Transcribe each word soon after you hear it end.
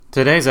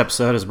Today's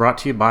episode is brought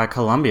to you by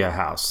Columbia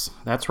House.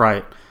 That's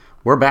right,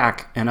 we're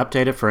back and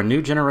updated for a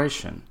new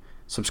generation.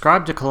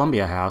 Subscribe to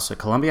Columbia House at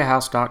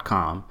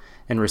columbiahouse.com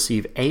and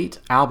receive 8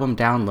 album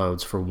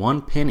downloads for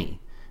 1 penny.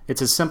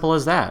 It's as simple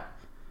as that.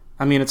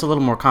 I mean, it's a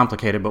little more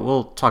complicated, but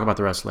we'll talk about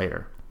the rest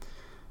later.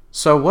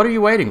 So what are you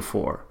waiting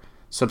for?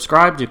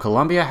 Subscribe to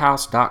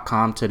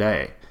columbiahouse.com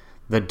today.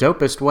 The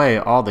dopest way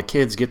all the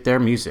kids get their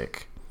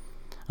music.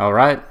 All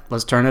right,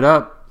 let's turn it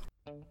up.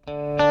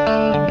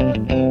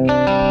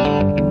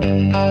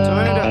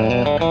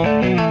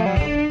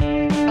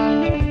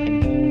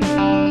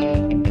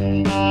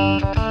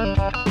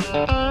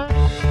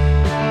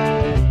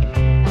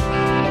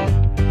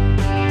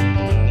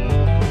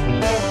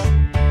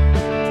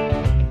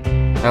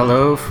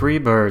 Hello,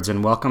 Freebirds,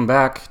 and welcome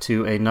back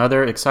to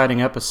another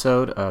exciting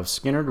episode of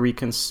Skynyrd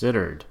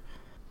Reconsidered.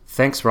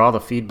 Thanks for all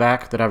the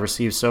feedback that I've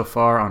received so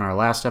far on our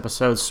last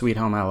episode, Sweet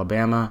Home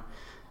Alabama.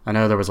 I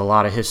know there was a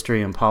lot of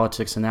history and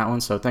politics in that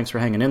one, so thanks for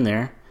hanging in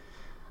there.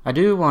 I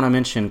do want to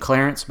mention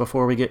Clarence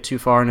before we get too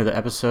far into the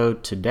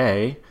episode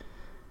today.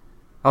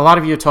 A lot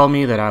of you told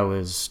me that I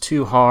was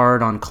too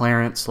hard on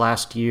Clarence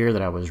last year,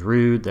 that I was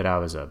rude, that I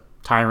was a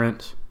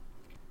tyrant.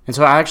 And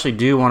so I actually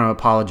do want to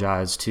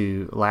apologize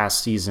to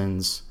last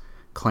season's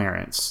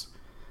Clarence.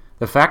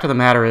 The fact of the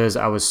matter is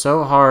I was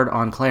so hard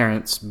on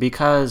Clarence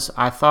because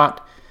I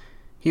thought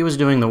he was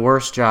doing the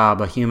worst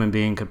job a human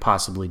being could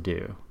possibly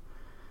do.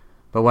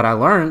 But what I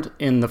learned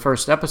in the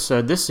first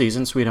episode this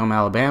season, Sweet Home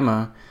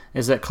Alabama,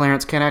 is that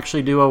Clarence can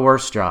actually do a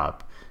worse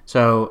job.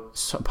 So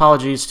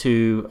apologies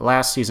to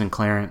last season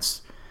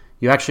Clarence.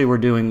 You actually were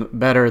doing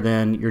better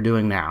than you're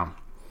doing now.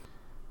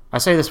 I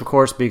say this, of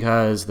course,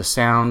 because the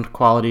sound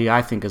quality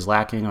I think is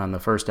lacking on the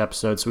first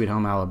episode, Sweet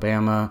Home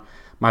Alabama.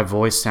 My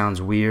voice sounds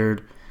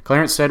weird.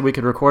 Clarence said we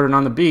could record it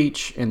on the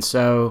beach, and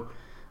so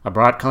I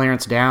brought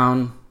Clarence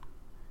down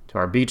to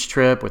our beach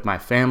trip with my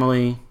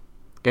family,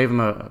 gave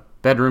him a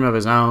bedroom of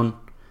his own,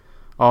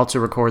 all to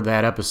record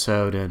that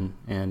episode,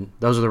 and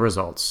those are the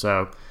results.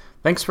 So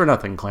thanks for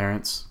nothing,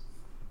 Clarence.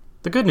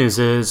 The good news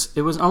is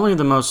it was only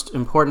the most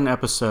important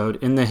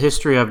episode in the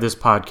history of this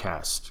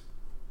podcast.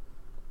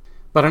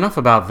 But enough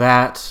about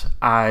that.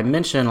 I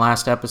mentioned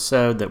last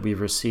episode that we've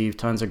received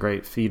tons of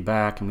great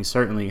feedback, and we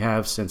certainly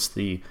have since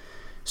the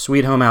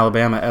Sweet Home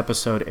Alabama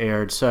episode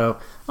aired. So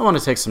I want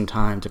to take some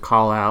time to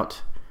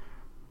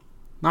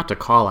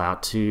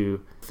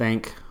to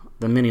thank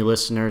the many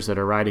listeners that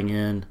are writing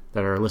in,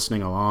 that are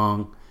listening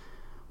along.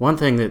 One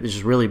thing that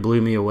just really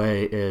blew me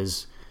away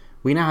is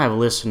we now have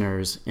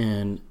listeners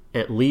in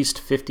at least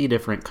 50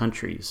 different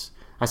countries.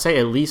 I say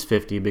at least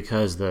 50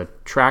 because the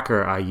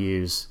tracker I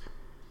use,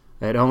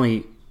 it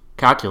only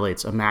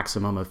calculates a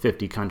maximum of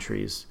 50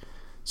 countries.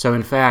 So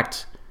in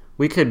fact,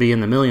 we could be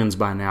in the millions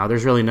by now.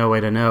 There's really no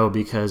way to know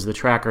because the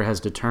tracker has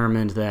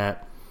determined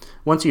that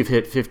once you've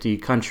hit 50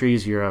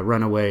 countries, you're a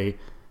runaway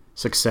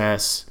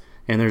success,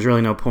 and there's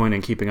really no point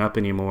in keeping up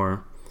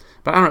anymore.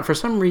 But I don't know, for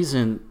some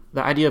reason,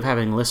 the idea of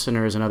having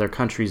listeners in other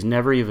countries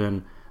never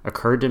even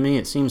occurred to me.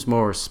 It seems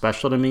more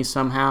special to me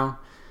somehow.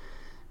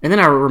 And then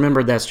I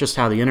remembered that's just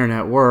how the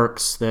internet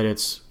works, that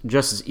it's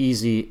just as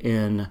easy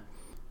in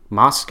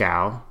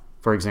Moscow,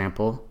 for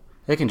example.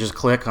 They can just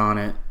click on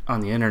it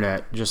on the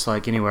internet just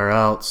like anywhere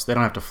else. They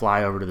don't have to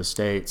fly over to the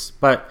States.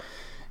 But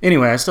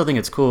anyway, I still think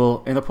it's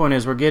cool. And the point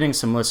is we're getting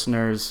some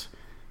listeners.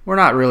 We're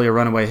not really a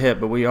runaway hit,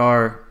 but we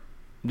are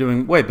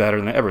doing way better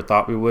than I ever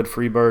thought we would,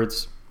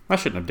 Freebirds. I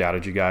shouldn't have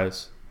doubted you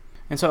guys.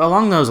 And so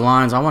along those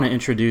lines, I want to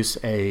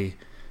introduce a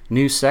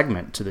new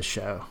segment to the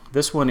show.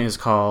 This one is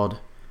called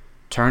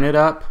Turn It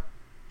Up,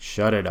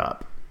 Shut It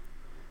Up.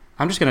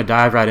 I'm just going to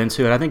dive right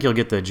into it. I think you'll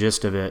get the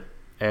gist of it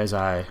as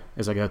I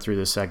go through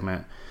this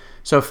segment.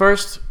 So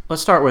first,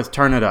 let's start with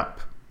Turn It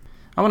Up.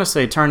 I want to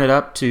say turn it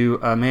up to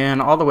a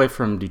man all the way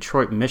from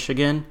Detroit,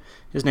 Michigan.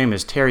 His name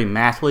is Terry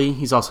Mathley.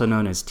 He's also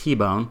known as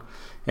T-Bone.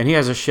 And he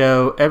has a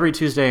show every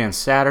Tuesday and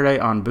Saturday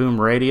on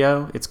Boom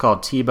Radio. It's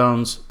called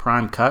T-Bone's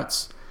Prime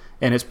Cuts.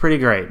 And it's pretty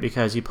great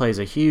because he plays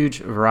a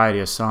huge variety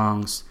of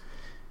songs.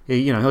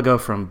 He'll go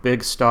from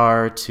Big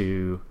Star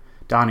to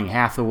Donny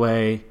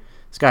Hathaway.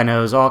 This guy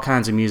knows all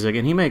kinds of music,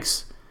 and he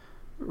makes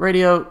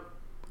radio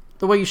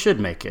the way you should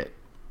make it.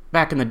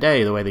 Back in the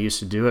day, the way they used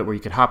to do it, where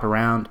you could hop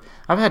around.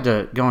 I've had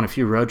to go on a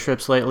few road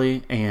trips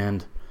lately,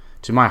 and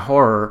to my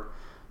horror,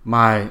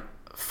 my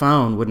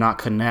phone would not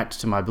connect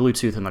to my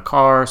Bluetooth in the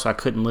car, so I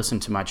couldn't listen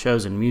to my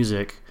chosen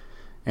music.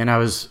 And I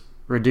was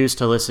reduced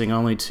to listening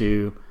only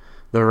to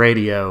the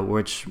radio,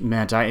 which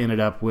meant I ended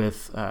up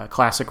with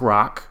classic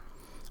rock.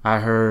 I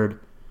heard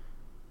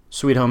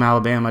Sweet Home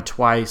Alabama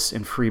twice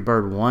and Free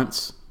Bird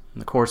once in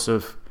the course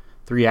of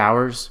 3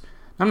 hours.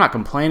 I'm not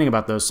complaining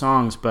about those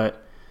songs,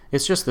 but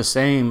it's just the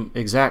same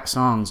exact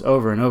songs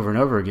over and over and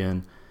over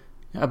again.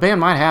 A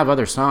band might have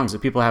other songs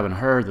that people haven't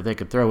heard that they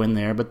could throw in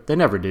there, but they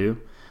never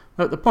do.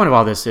 But the point of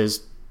all this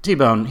is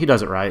T-Bone, he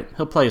does it right.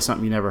 He'll play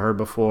something you never heard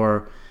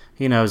before.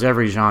 He knows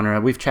every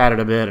genre. We've chatted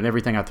a bit, and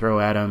everything I throw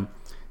at him,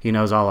 he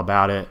knows all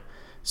about it.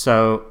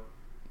 So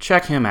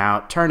check him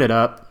out. Turn it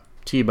up.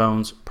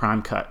 T-Bone's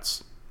Prime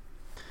Cuts.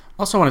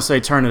 Also want to say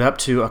turn it up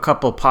to a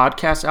couple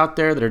podcasts out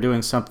there that are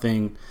doing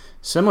something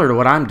similar to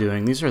what I'm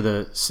doing. These are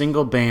the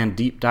Single Band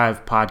Deep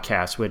Dive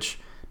podcasts, which,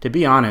 to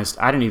be honest,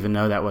 I didn't even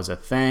know that was a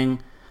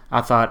thing.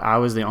 I thought I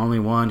was the only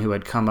one who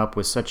had come up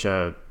with such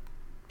a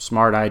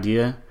smart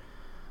idea.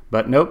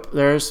 But nope,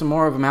 there's some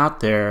more of them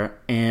out there,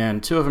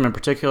 and two of them in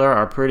particular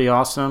are pretty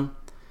awesome.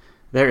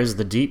 There is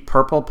the Deep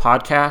Purple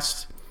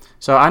podcast.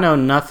 So I know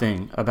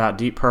nothing about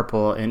Deep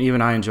Purple, and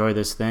even I enjoy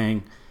this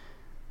thing.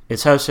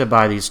 It's hosted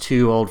by these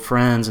two old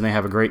friends, and they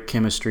have a great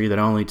chemistry that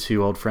only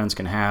two old friends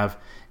can have.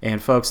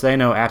 And folks, they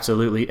know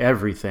absolutely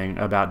everything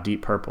about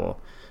Deep Purple.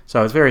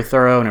 So it's very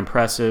thorough and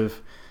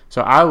impressive.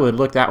 So I would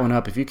look that one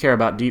up. If you care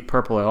about Deep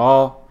Purple at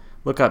all,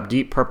 look up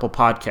Deep Purple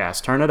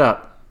Podcast. Turn it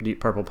up, Deep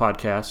Purple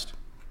Podcast.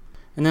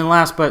 And then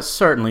last but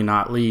certainly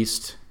not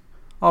least,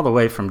 all the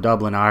way from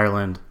Dublin,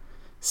 Ireland,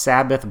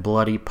 Sabbath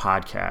Bloody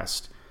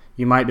Podcast.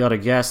 You might be able to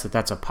guess that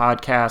that's a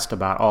podcast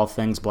about all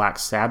things Black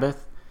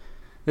Sabbath.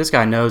 This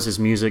guy knows his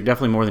music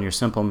definitely more than your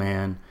simple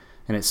man.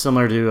 And it's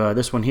similar to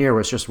this one here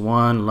where it's just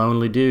one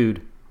lonely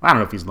dude. I don't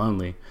know if he's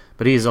lonely,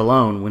 but he's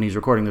alone when he's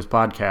recording this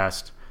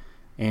podcast.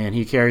 And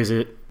he carries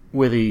it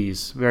with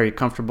ease, very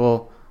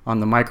comfortable on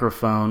the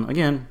microphone.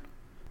 Again,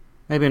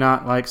 maybe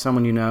not like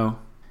someone you know.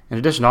 In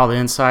addition to all the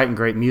insight and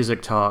great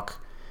music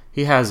talk,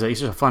 he's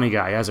just a funny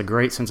guy. He has a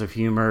great sense of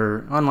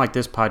humor, unlike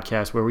this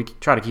podcast where we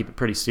try to keep it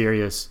pretty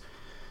serious.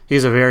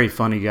 He's a very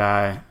funny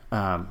guy.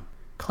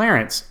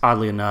 Clarence,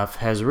 oddly enough,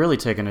 has really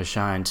taken a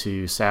shine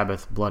to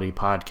Sabbath Bloody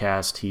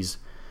Podcast. He's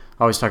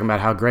always talking about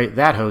how great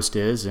that host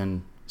is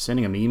and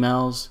sending him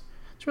emails.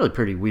 It's really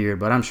pretty weird,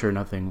 but I'm sure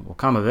nothing will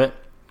come of it.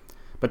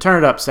 But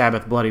turn it up,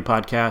 Sabbath Bloody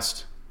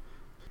Podcast.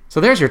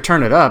 So there's your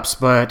turn it ups,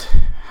 but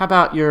how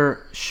about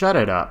your shut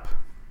it up?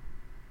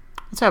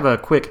 Let's have a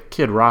quick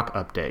Kid Rock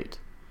update.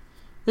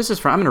 I'm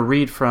going to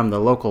read from the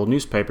local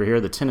newspaper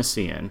here, the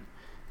Tennessean.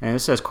 And it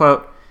says,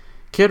 quote,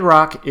 Kid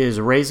Rock is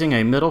raising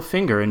a middle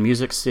finger in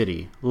Music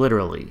City,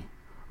 literally.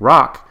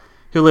 Rock,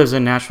 who lives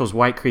in Nashville's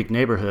White Creek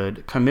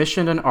neighborhood,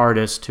 commissioned an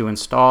artist to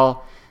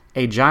install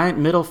a giant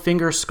middle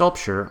finger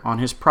sculpture on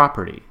his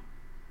property.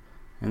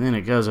 And then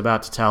it goes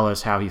about to tell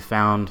us how he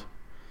found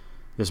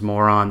this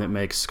moron that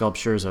makes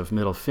sculptures of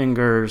middle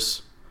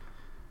fingers.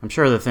 I'm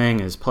sure the thing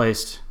is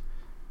placed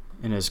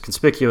in as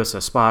conspicuous a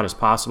spot as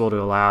possible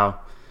to allow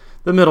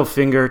the middle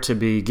finger to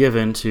be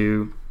given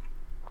to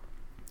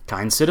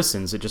kind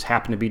citizens that just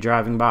happen to be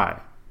driving by.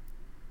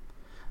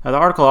 Now, the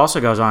article also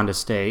goes on to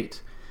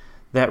state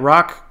that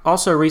Rock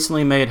also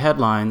recently made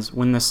headlines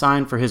when the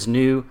sign for his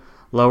new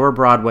Lower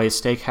Broadway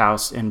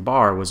steakhouse and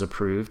bar was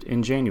approved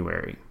in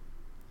January.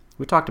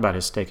 We talked about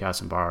his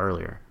steakhouse and bar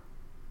earlier.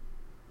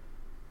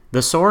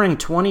 The soaring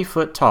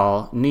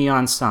 20-foot-tall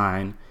neon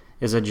sign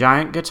is a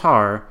giant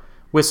guitar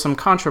with some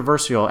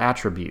controversial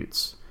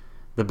attributes.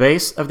 The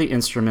base of the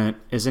instrument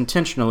is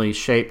intentionally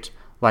shaped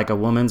like a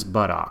woman's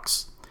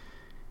buttocks.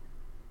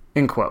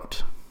 End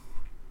quote.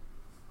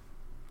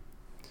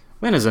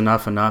 When is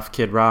enough,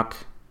 Kid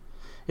Rock?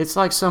 It's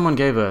like someone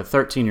gave a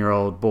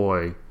 13-year-old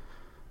boy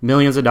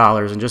millions of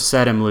dollars and just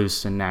set him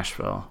loose in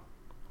Nashville.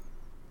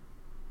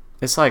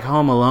 It's like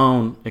Home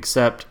Alone,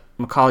 except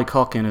Macaulay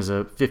Culkin is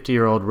a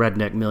 50-year-old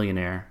redneck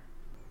millionaire.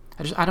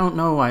 I don't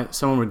know why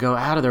someone would go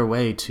out of their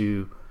way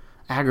to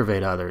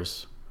aggravate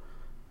others.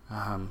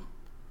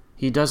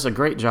 He does a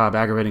great job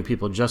aggravating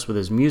people just with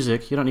his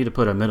music. You don't need to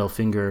put a middle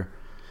finger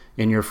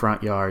in your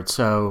front yard.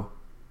 So,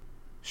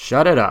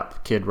 shut it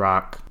up, Kid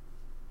Rock.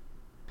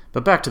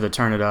 But back to the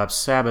Turn It Up,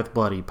 Sabbath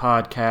Bloody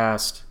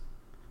Podcast,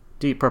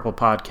 Deep Purple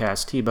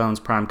Podcast, T-Bones,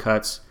 Prime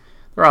Cuts.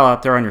 They're all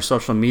out there on your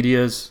social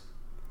medias.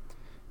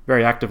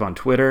 Very active on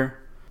Twitter,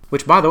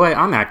 which, by the way,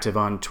 I'm active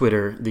on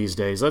Twitter these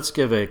days. Let's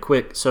give a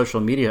quick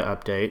social media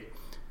update.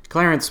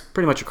 Clarence,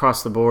 pretty much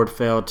across the board,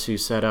 failed to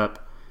set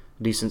up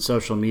decent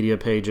social media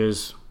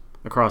pages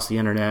across the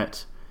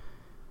internet.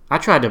 I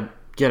tried to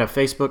get a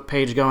Facebook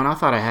page going. I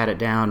thought I had it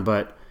down,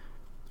 but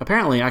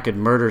apparently I could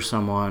murder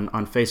someone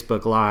on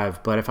Facebook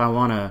Live. But if I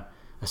want to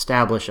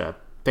establish a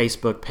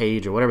Facebook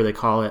page or whatever they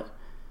call it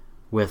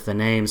with the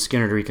name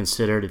Skinner to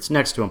Reconsidered, it's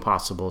next to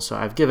impossible. So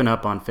I've given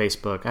up on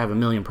Facebook. I have a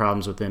million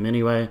problems with them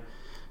anyway.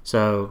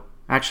 So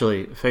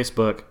actually,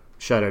 Facebook,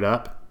 shut it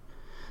up.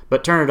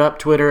 But Turn It Up,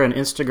 Twitter and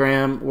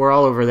Instagram, we're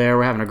all over there.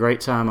 We're having a great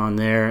time on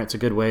there. It's a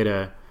good way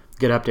to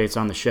get updates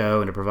on the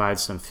show and to provide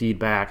some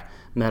feedback.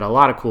 Met a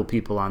lot of cool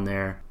people on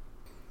there.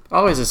 I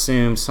always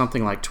assumed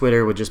something like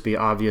Twitter would just be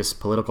obvious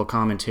political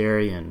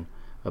commentary and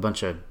a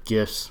bunch of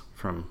GIFs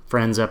from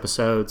Friends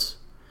episodes.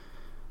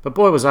 But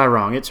boy, was I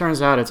wrong. It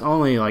turns out it's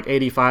only like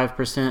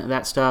 85% of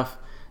that stuff.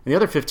 And the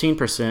other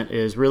 15%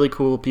 is really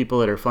cool people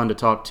that are fun to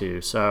talk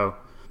to. So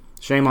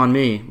shame on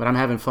me, but I'm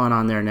having fun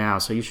on there now.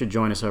 So you should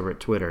join us over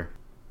at Twitter.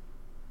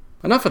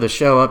 Enough of the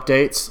show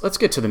updates. Let's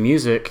get to the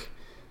music.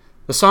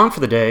 The song for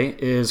the day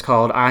is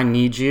called I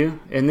Need You,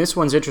 and this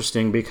one's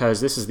interesting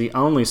because this is the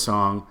only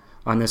song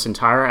on this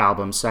entire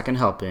album, Second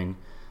Helping,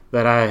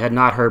 that I had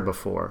not heard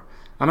before.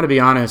 I'm going to be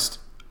honest,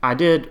 I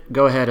did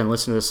go ahead and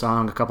listen to the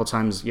song a couple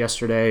times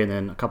yesterday and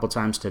then a couple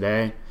times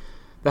today.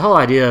 The whole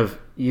idea of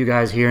you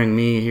guys hearing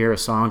me hear a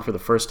song for the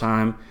first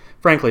time,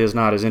 frankly, is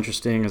not as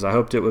interesting as I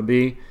hoped it would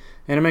be,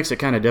 and it makes it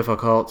kind of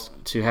difficult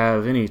to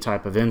have any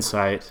type of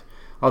insight.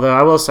 Although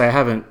I will say I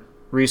haven't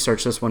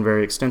researched this one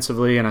very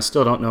extensively, and I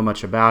still don't know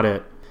much about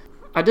it.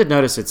 I did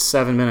notice it's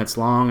 7 minutes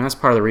long, and that's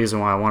part of the reason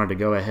why I wanted to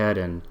go ahead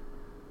and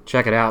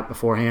check it out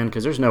beforehand,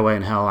 because there's no way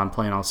in hell I'm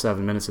playing all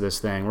 7 minutes of this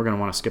thing. We're going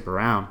to want to skip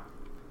around.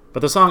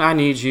 But the song I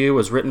Need You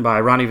was written by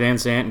Ronnie Van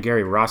Zant and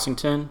Gary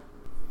Rossington.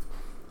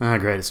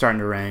 Great, it's starting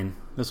to rain.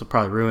 This will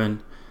probably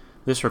ruin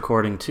this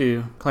recording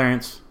too.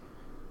 Clarence,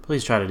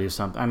 please try to do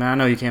something. I mean, I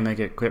know you can't make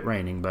it quit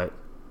raining, but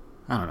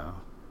I don't know.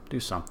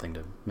 Do something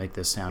to make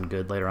this sound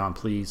good later on,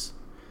 please.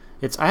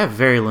 I have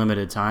very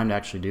limited time to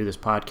actually do this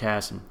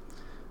podcast, and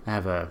I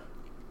have a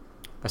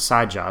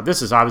side job.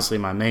 This is obviously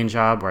my main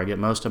job where I get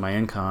most of my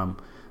income,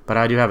 but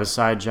I do have a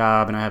side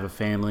job, and I have a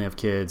family of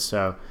kids,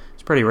 so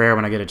it's pretty rare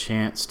when I get a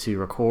chance to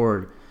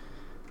record.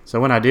 So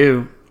when I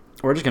do,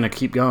 we're just going to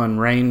keep going.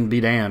 Rain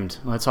be damned.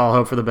 Let's all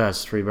hope for the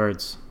best, free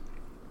birds.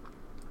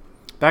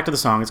 Back to the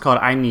song. It's called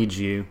I Need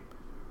You,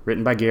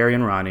 written by Gary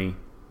and Ronnie.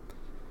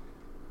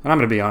 And I'm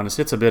going to be honest,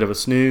 it's a bit of a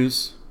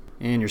snooze,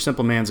 in your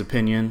simple man's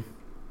opinion.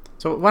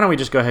 So why don't we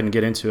just go ahead and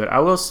get into it. I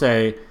will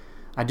say,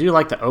 I do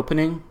like the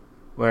opening,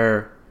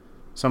 where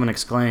someone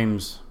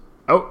exclaims,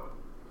 "Oh!"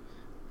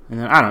 And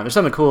then, I don't know, there's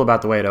something cool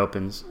about the way it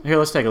opens. Here,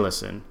 let's take a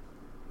listen.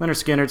 Lynyrd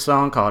Skynyrd's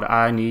song called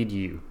I Need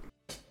You.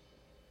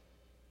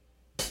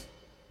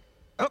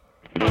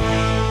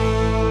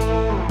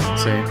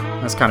 See,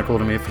 that's kind of cool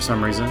to me for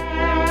some reason.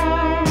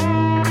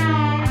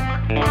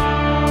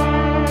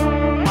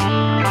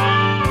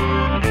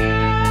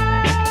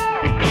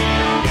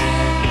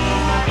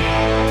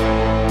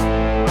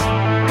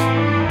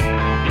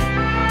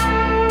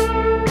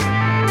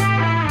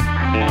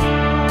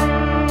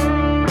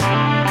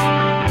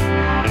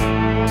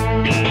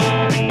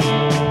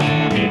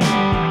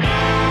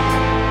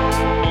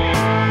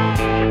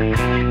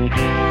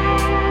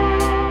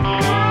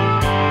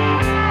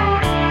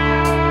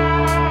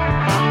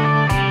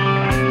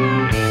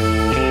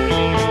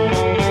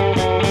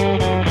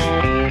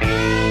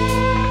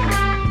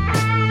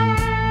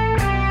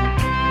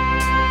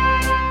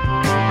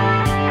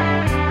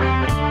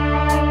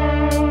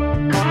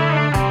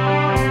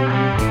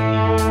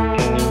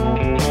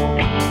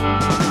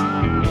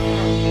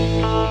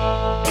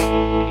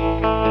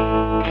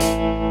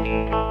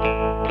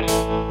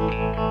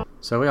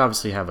 So we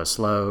obviously have a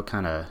slow,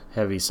 kind of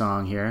heavy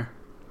song here.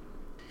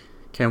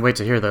 Can't wait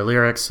to hear the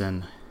lyrics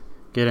and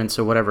get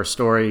into whatever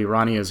story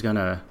Ronnie is going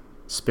to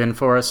spin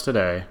for us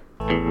today.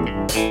 Ain't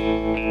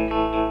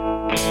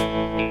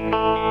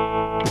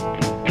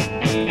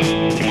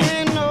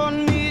no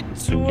need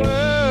to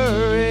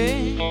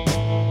worry.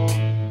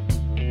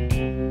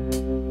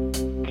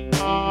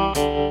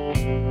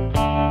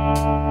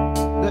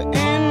 There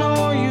ain't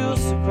no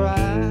use to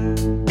cry.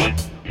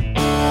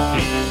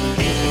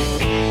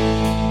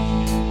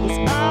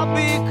 I'll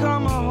be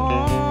coming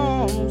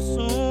home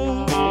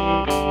soon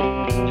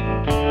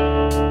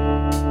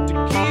to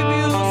keep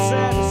you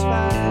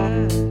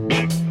satisfied.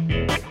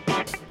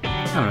 I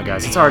don't know,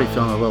 guys. It's already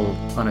feeling a little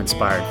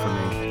uninspired for me.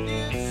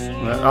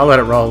 I'll let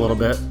it roll a little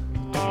bit.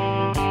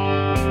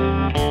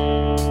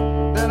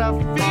 That I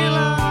feel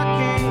I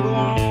can't go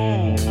on,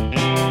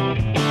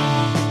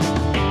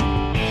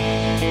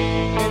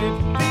 and it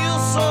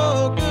feels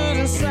so good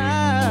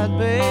inside,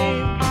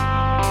 babe.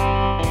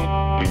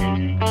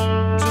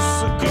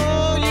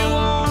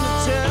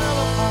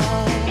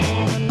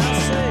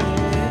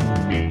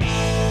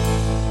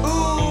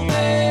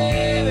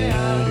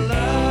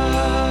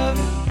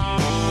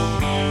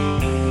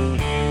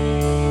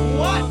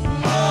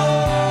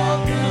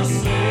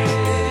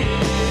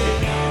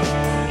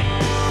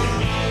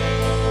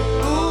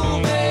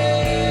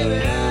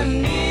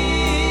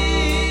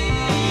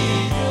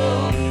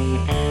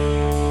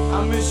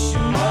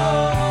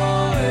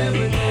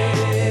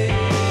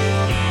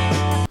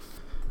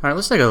 Alright,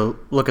 let's take a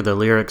look at the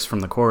lyrics from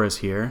the chorus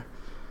here.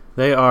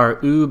 They are,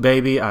 "Ooh,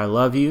 baby, I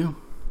love you.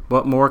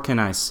 What more can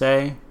I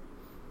say?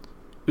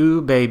 Ooh,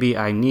 baby,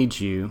 I need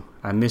you.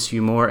 I miss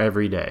you more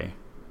every day."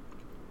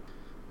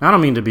 Now, I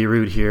don't mean to be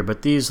rude here,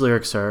 but these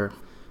lyrics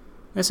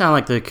they sound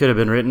like they could have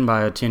been written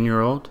by a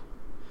 10-year-old.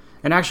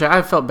 And actually,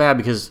 I felt bad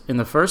because in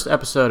the first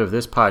episode of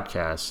this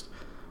podcast,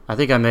 I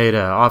think I made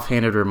an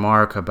offhanded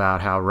remark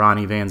about how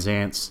Ronnie Van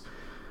Zant's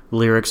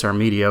lyrics are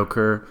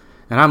mediocre,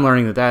 and I'm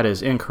learning that that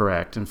is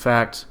incorrect. In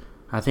fact,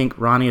 I think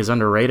Ronnie is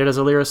underrated as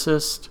a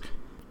lyricist.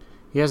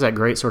 He has that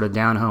great sort of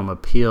down-home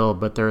appeal,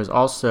 but there is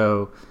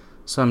also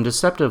some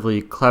deceptively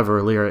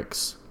clever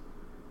lyrics,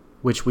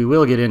 which we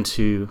will get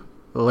into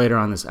later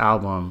on this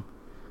album.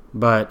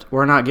 But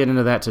we're not getting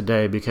into that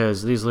today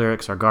because these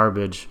lyrics are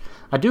garbage.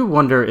 I do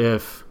wonder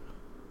if,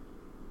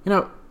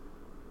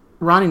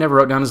 Ronnie never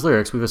wrote down his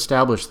lyrics. We've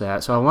established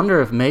that. So I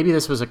wonder if maybe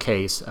this was a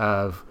case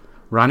of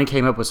Ronnie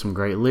came up with some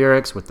great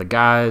lyrics with the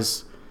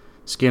guys.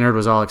 Skynyrd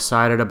was all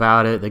excited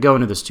about it. They go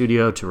into the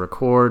studio to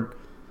record.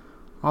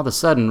 All of a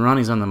sudden,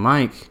 Ronnie's on the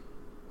mic,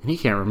 and he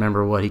can't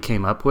remember what he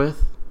came up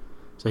with.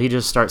 So he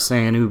just starts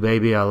saying, "Ooh,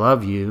 baby, I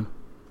love you."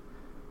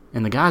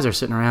 And the guys are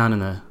sitting around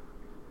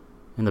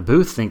in the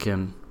booth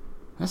thinking,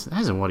 that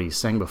isn't what he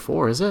sang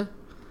before, is it?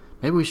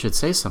 Maybe we should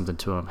say something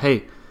to him.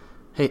 Hey,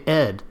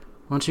 Ed,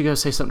 why don't you go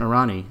say something to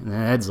Ronnie? And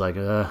then Ed's like,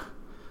 I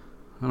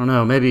don't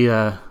know, maybe,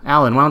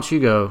 Alan, why don't you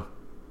go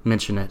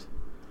mention it?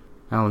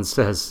 Alan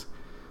says,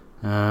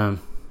 Gary,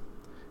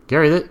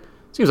 that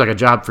seems like a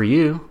job for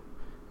you.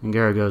 And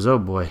Gary goes, oh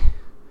boy,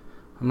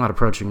 I'm not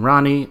approaching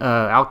Ronnie.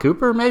 Al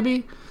Cooper, maybe?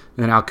 And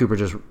then Al Cooper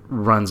just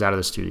runs out of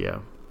the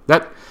studio.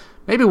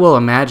 Maybe we'll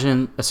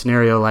imagine a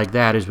scenario like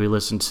that as we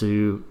listen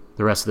to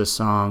the rest of this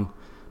song.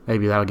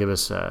 Maybe that'll give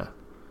us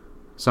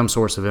some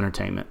source of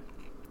entertainment.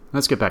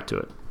 Let's get back to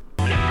it.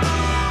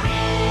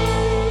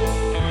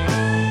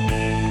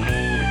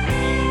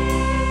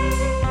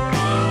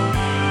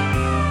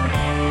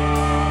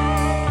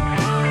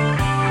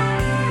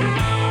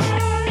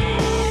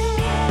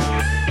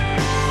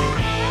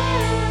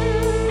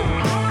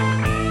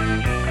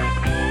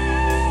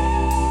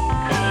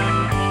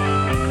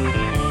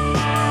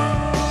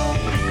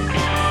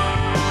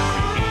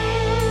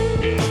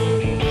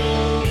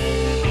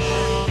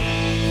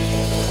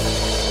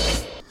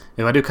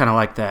 I do kind of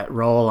like that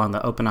roll on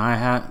the open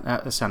hi-hat.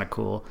 That sounded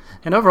cool.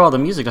 And overall, the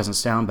music doesn't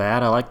sound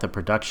bad. I like the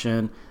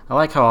production. I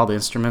like how all the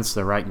instruments,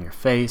 they're right in your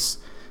face.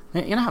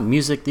 You know how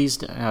music these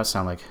days, I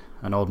sound like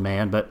an old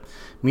man, but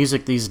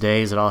music these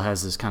days, it all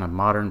has this kind of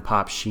modern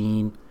pop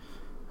sheen.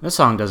 This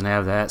song doesn't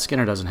have that.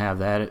 Skinner doesn't have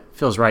that. It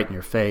feels right in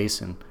your face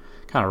and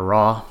kind of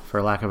raw,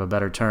 for lack of a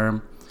better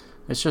term.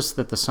 It's just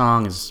that the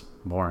song is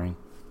boring.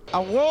 I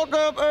woke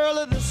up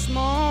early this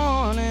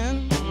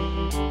morning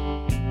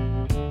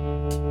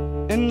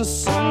and the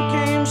sun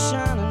came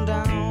shining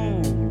down.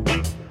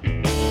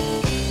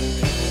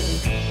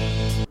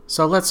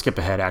 So let's skip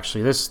ahead,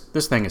 actually. This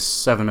thing is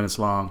 7 minutes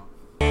long.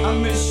 I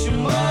miss you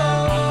more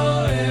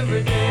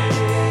every day.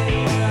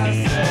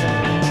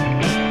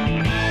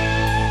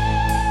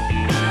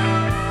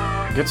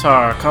 I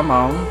Guitar, come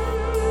on.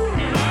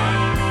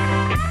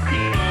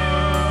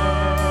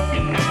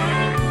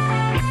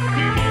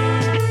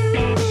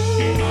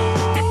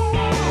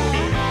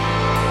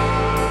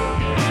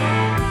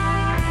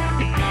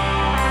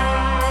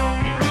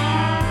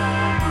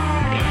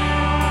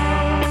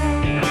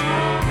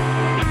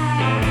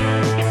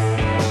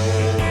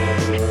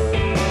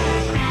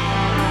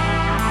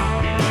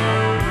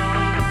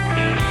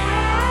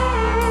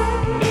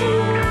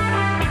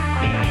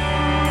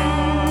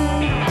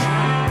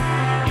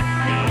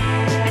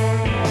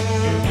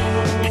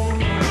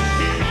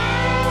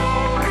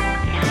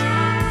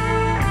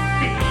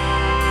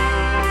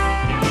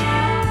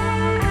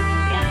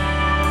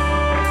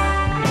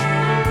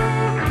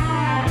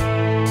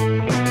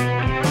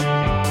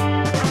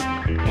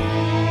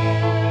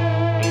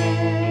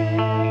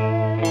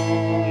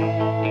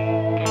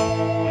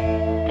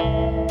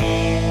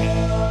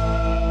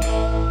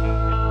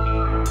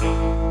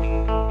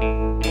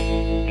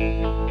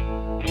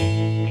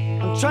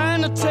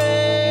 trying to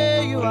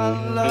tell you I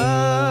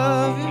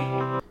love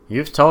you.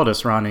 You've told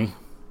us, Ronnie.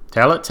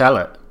 Tell it, tell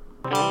it.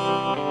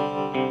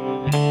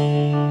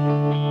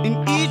 In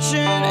each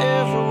and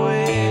every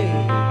way.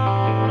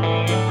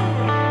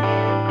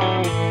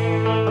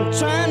 I'm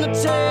trying to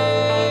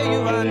tell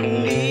you I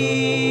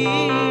need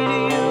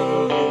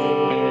you.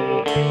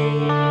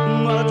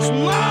 Much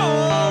more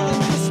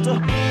than just a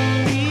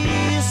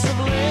piece of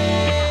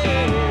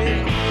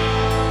land.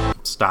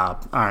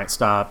 Stop. All right,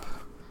 stop.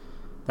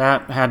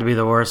 That had to be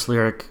the worst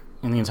lyric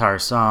in the entire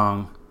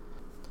song.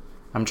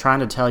 I'm trying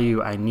to tell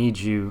you I need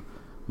you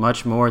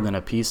much more than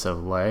a piece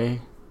of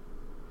lay.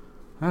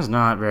 That's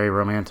not very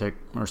romantic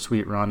or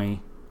sweet,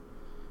 Ronnie.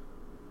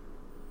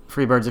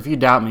 Freebirds, if you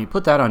doubt me,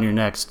 put that on your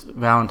next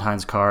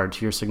Valentine's card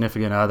to your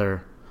significant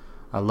other.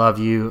 I love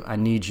you. I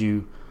need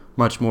you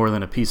much more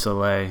than a piece of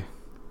lay.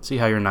 See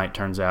how your night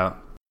turns out.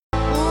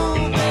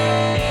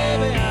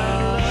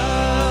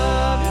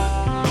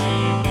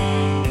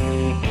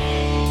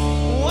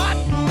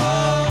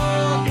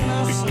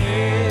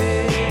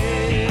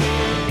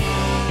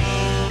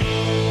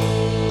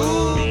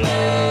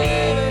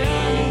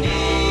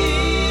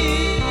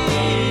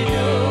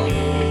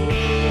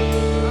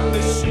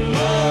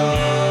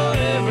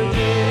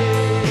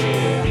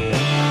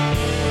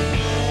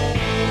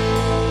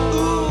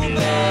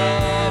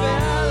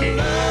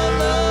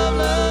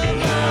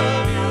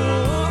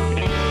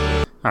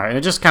 Alright,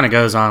 it just kind of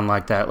goes on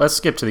like that. Let's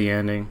skip to the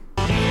ending.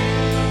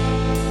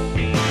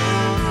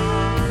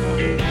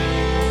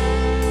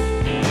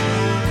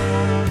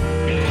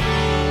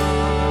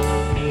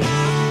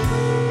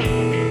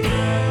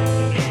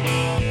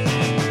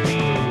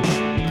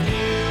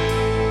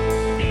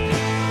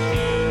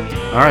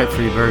 Alright,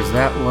 Freebirds,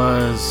 that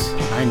was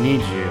I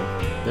Need You.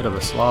 Bit of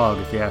a slog,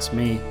 if you ask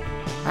me.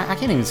 I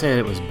can't even say that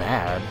it was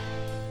bad.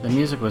 The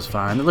music was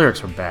fine. The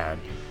lyrics were bad.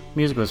 The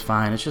music was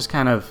fine. It's just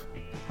kind of,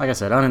 like I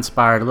said,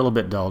 uninspired, a little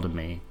bit dull to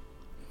me.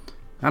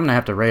 I'm going to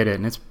have to rate it,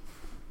 and it's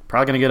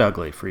probably going to get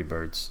ugly,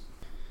 Freebirds.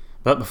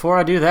 But before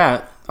I do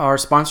that, our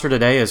sponsor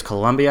today is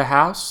Columbia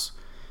House.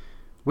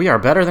 We are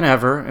better than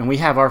ever, and we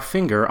have our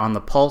finger on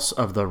the pulse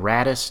of the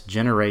raddest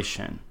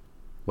generation.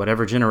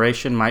 whatever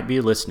generation might be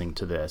listening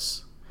to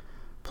this.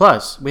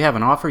 Plus, we have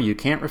an offer you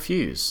can't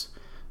refuse.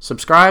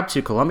 Subscribe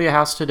to Columbia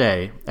House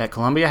today at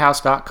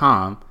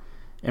columbiahouse.com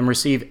and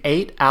receive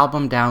 8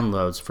 album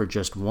downloads for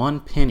just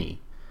 1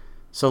 penny.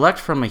 Select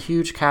from a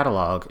huge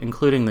catalog,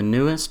 including the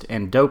newest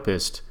and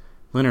dopest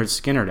Lynyrd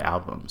Skynyrd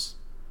albums.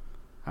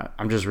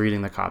 I'm just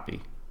reading the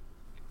copy.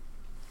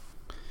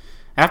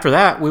 After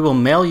that, we will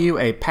mail you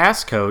a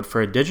passcode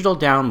for a digital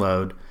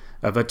download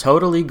of a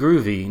totally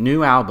groovy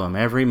new album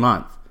every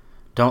month.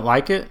 Don't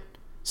like it?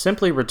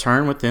 Simply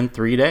return within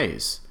 3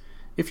 days.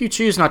 If you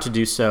choose not to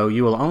do so,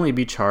 you will only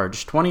be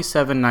charged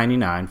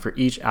 $27.99 for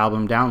each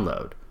album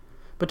download.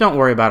 But don't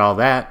worry about all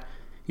that.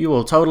 You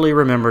will totally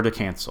remember to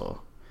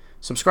cancel.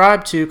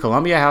 Subscribe to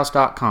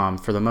columbiahouse.com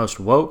for the most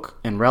woke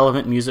and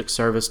relevant music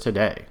service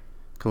today.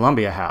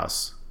 Columbia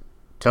House.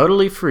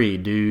 Totally free,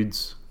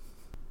 dudes.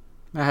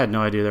 I had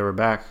no idea they were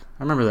back.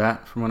 I remember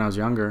that from when I was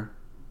younger.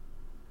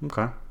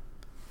 Okay.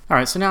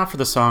 Alright, so now for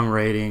the song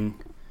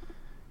rating.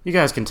 You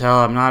guys can tell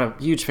I'm not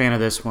a huge fan of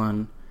this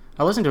one.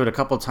 I listened to it a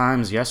couple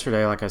times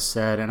yesterday, like I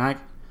said, and I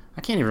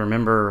can't even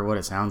remember what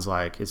it sounds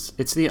like.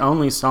 It's the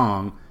only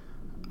song,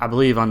 I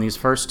believe, on these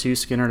first 2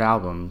 Skynyrd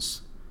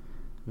albums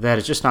that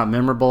is just not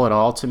memorable at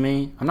all to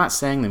me. I'm not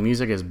saying the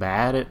music is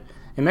bad,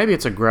 and maybe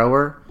it's a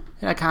grower.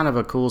 It had kind of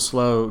a cool,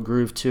 slow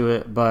groove to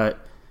it,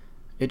 but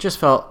it just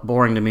felt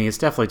boring to me. It's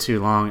definitely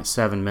too long. It's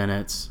 7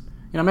 minutes.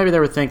 Maybe they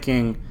were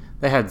thinking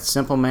they had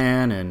Simple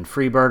Man and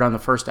Freebird on the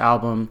first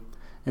album.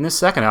 And this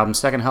second album,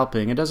 Second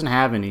Helping, it doesn't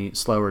have any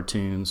slower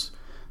tunes.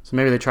 So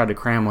maybe they tried to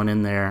cram one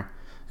in there.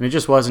 And it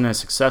just wasn't as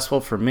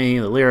successful for me.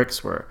 The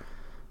lyrics were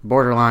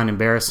borderline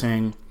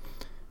embarrassing.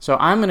 So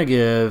I'm going to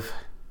give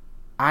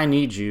I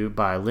Need You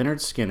by Lynyrd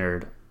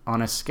Skynyrd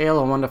on a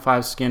scale of 1 to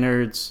 5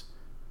 Skynyrds,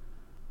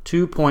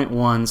 2.1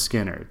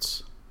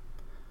 Skynyrds.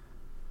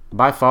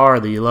 By far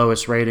the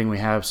lowest rating we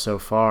have so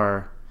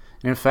far.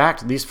 And in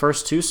fact, these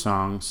first 2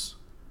 songs,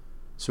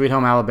 Sweet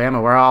Home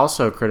Alabama, where I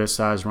also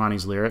criticized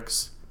Ronnie's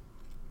lyrics,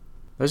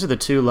 those are the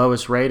 2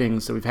 lowest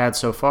ratings that we've had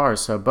so far.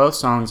 So both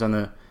songs on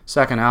the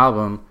second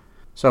album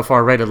so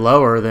far rated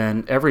lower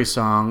than every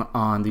song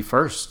on the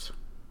first.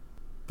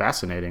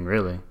 Fascinating,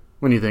 really,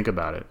 when you think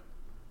about it.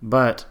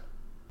 But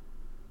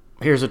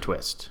here's a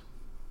twist.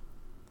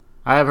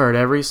 I have heard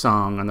every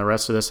song on the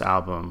rest of this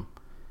album,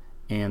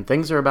 and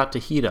things are about to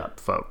heat up,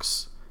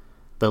 folks.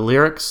 The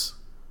lyrics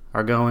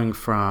are going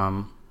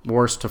from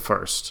worst to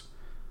first.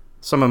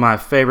 Some of my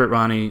favorite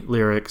Ronnie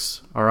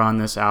lyrics are on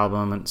this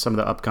album and some of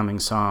the upcoming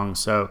songs,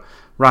 so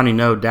Ronnie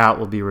no doubt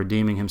will be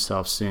redeeming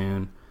himself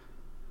soon.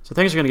 So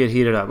things are going to get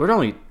heated up. We're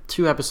only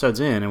 2 episodes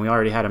in, and we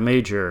already had a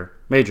major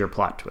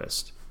plot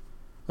twist.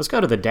 Let's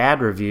go to the Dad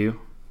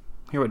review.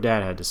 Hear what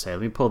Dad had to say.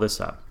 Let me pull this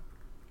up.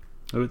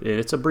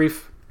 It's a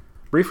brief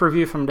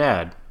review from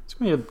Dad. It's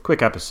going to be a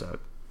quick episode.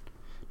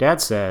 Dad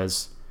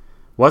says,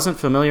 wasn't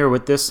familiar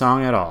with this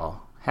song at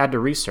all. Had to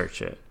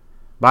research it.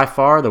 By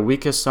far the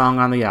weakest song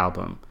on the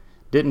album.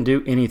 Didn't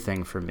do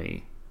anything for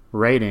me.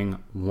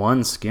 Rating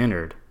 1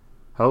 Skynyrd.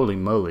 Holy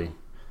moly.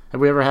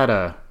 Have we ever had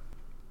a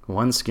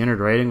 1 Skynyrd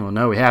rating? Well,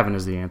 no, we haven't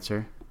is the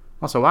answer.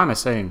 Also, why am I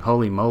saying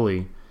holy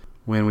moly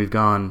when we've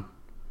gone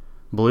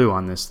blue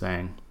on this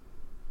thing?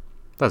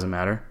 Doesn't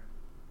matter.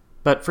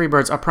 But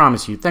Freebirds, I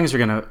promise you, things are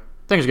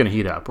gonna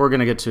heat up. We're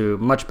gonna get to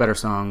much better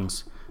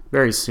songs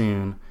very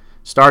soon,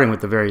 starting with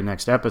the very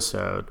next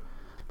episode.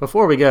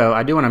 Before we go,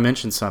 I do want to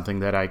mention something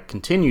that I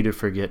continue to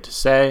forget to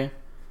say,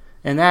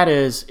 and that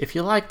is, if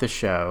you like the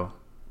show,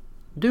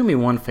 do me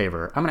one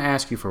favor. I'm going to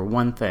ask you for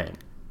one thing.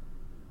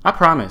 I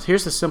promise,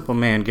 here's the Simple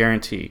Man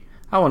guarantee.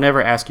 I will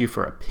never ask you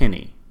for a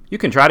penny. You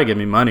can try to give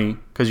me money,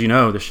 because you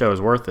know the show is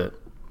worth it.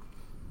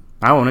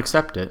 I won't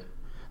accept it.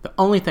 The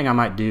only thing I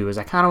might do is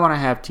I kind of want to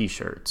have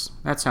t-shirts.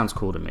 That sounds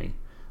cool to me.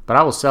 But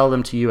I will sell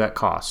them to you at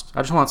cost.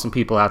 I just want some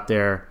people out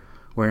there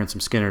wearing some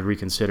Skynyrd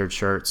Reconsidered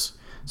shirts.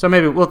 So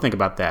maybe we'll think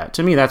about that.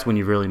 To me, that's when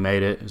you've really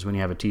made it, is when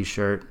you have a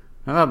t-shirt.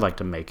 And I'd like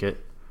to make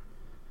it.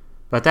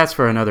 But that's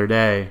for another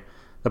day.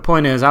 The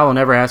point is, I will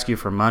never ask you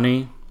for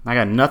money. I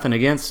got nothing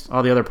against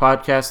all the other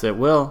podcasts that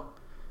will.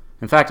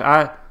 In fact,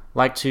 I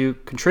like to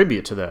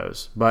contribute to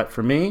those. But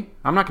for me,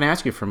 I'm not going to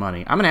ask you for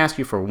money. I'm going to ask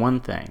you for one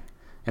thing.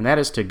 And that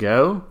is to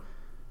go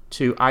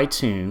to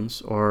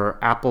iTunes or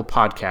Apple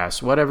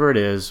Podcasts, whatever it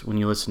is when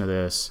you listen to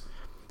this,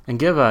 and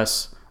give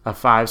us a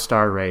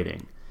 5-star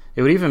rating.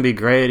 It would even be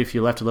great if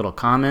you left a little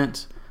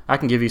comment. I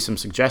can give you some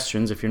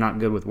suggestions if you're not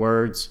good with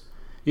words.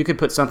 You could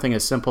put something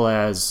as simple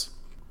as,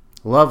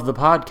 love the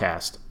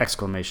podcast, !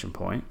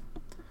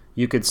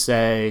 You could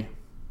say,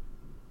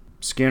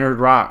 Skynyrd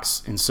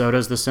rocks, and so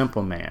does the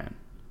Simple Man.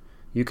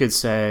 You could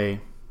say,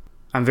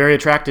 I'm very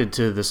attracted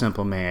to the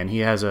Simple Man. He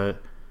has a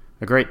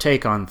great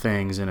take on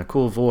things and a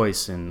cool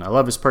voice, and I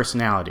love his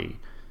personality,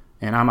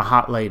 and I'm a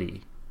hot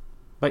lady.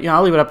 But,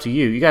 I'll leave it up to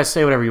you. You guys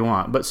say whatever you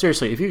want. But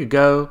seriously, if you could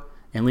go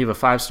and leave a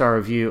 5-star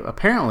review,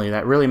 apparently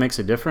that really makes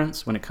a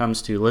difference when it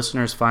comes to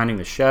listeners finding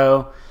the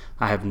show.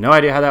 I have no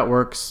idea how that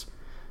works,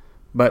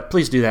 but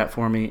please do that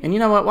for me. And you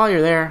know what? While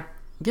you're there,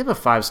 give a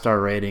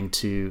 5-star rating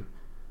to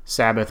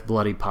Sabbath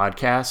Bloody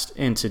Podcast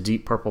and to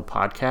Deep Purple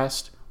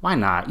Podcast. Why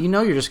not? You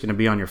know you're just going to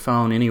be on your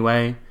phone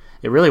anyway.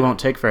 It really won't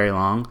take very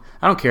long.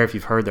 I don't care if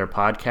you've heard their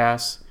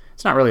podcasts.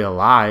 It's not really a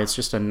lie. It's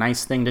just a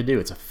nice thing to do.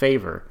 It's a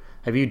favor.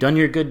 Have you done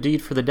your good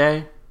deed for the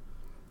day?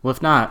 Well,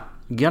 if not,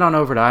 get on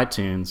over to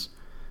iTunes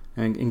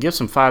and give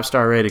some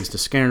 5-star ratings to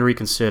Skinner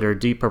Reconsidered,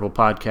 Deep Purple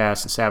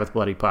Podcast, and Sabbath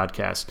Bloody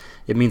Podcast.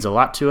 It means a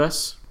lot to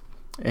us,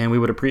 and we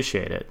would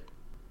appreciate it.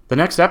 The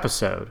next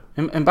episode,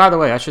 and by the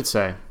way, I should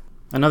say,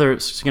 another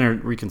Skinner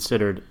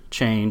Reconsidered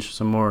change,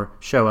 some more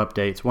show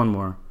updates, one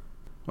more.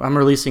 I'm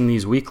releasing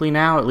these weekly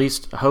now, at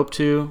least I hope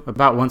to.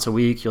 About once a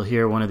week, you'll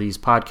hear one of these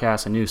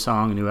podcasts, a new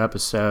song, a new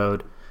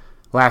episode.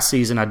 Last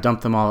season, I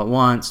dumped them all at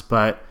once,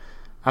 but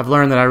I've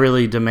learned that I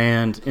really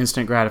demand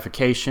instant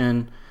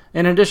gratification.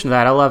 In addition to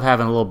that, I love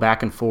having a little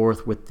back and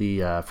forth with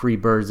the free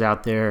birds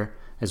out there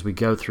as we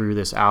go through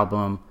this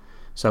album.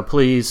 So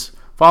please,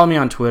 follow me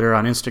on Twitter,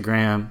 on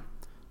Instagram.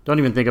 Don't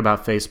even think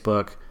about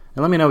Facebook.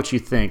 And let me know what you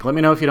think. Let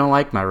me know if you don't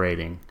like my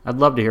rating. I'd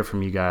love to hear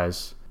from you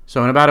guys.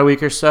 So in about a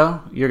week or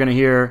so, you're going to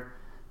hear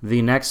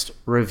the next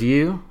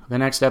review, the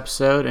next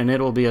episode, and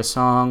it will be a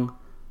song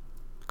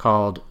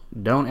called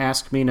Don't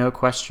Ask Me No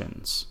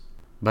Questions.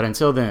 But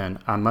until then,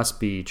 I must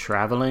be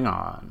traveling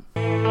on.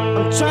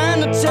 I'm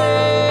trying to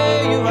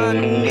tell you I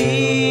need